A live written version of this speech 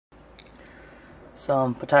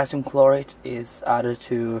Some potassium chlorate is added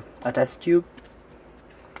to a test tube.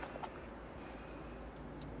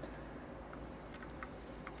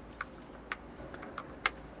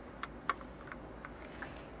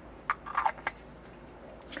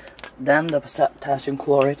 Then the potassium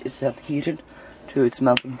chlorate is then heated to its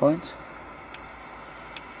melting point.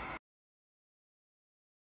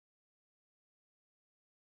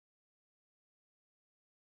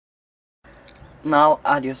 Now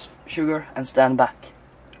add your sugar and stand back.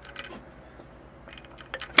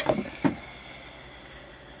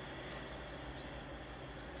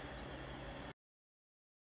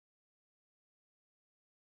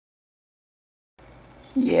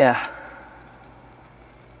 Yeah,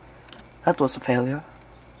 that was a failure.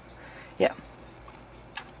 Yeah.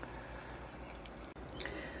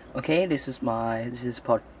 Okay, this is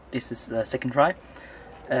the second try.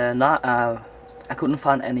 Now I couldn't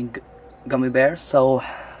find any gummy bears, so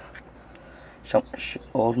some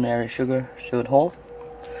ordinary sugar should hold.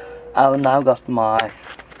 I've now got my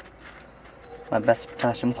best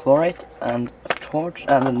potassium chlorate and a torch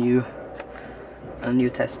and a new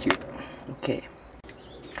test tube. Okay,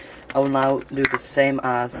 I will now do the same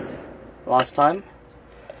as last time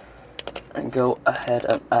and go ahead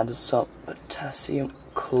and add some potassium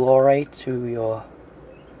chlorate to your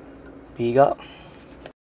beaker.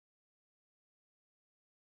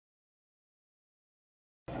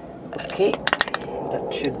 Okay,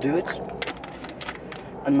 that should do it.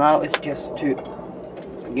 And now it's just to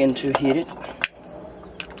begin to heat it.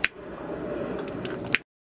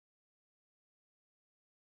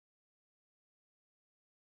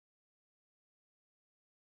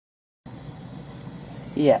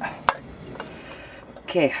 Yeah.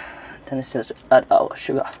 Okay, then it's just to add our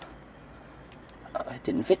sugar. It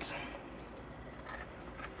didn't fit.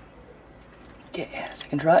 Okay,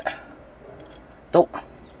 second try. Oh.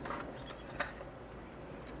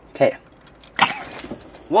 Okay.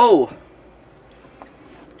 Whoa!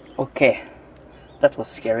 Okay, that was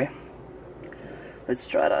scary. Let's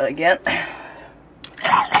try that again.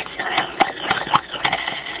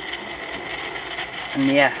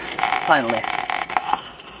 And yeah, finally.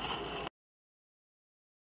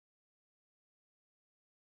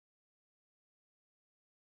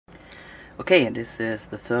 Okay, this is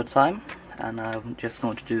the third time, and I'm just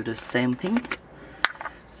going to do the same thing.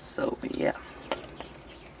 So yeah.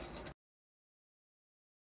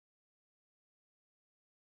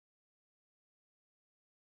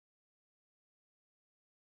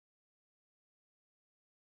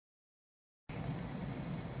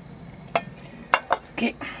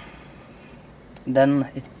 Okay, then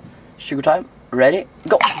it's sugar time. Ready,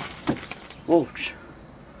 go! Whoa.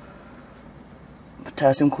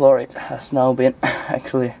 Potassium chlorate has now been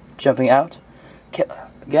actually jumping out. Okay,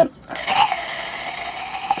 again.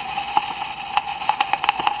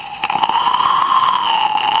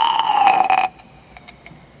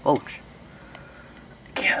 Ouch.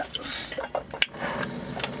 Okay.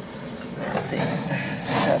 Let's see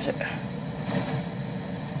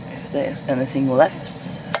if there's anything left,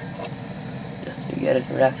 just to get it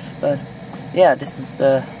wrapped. But yeah, this is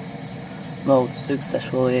the most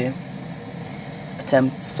successfully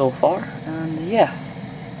attempt so far, and yeah.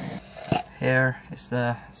 Here is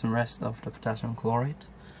some rest of the potassium chlorate.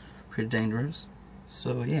 Pretty dangerous.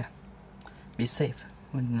 So yeah, be safe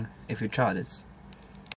if you try this.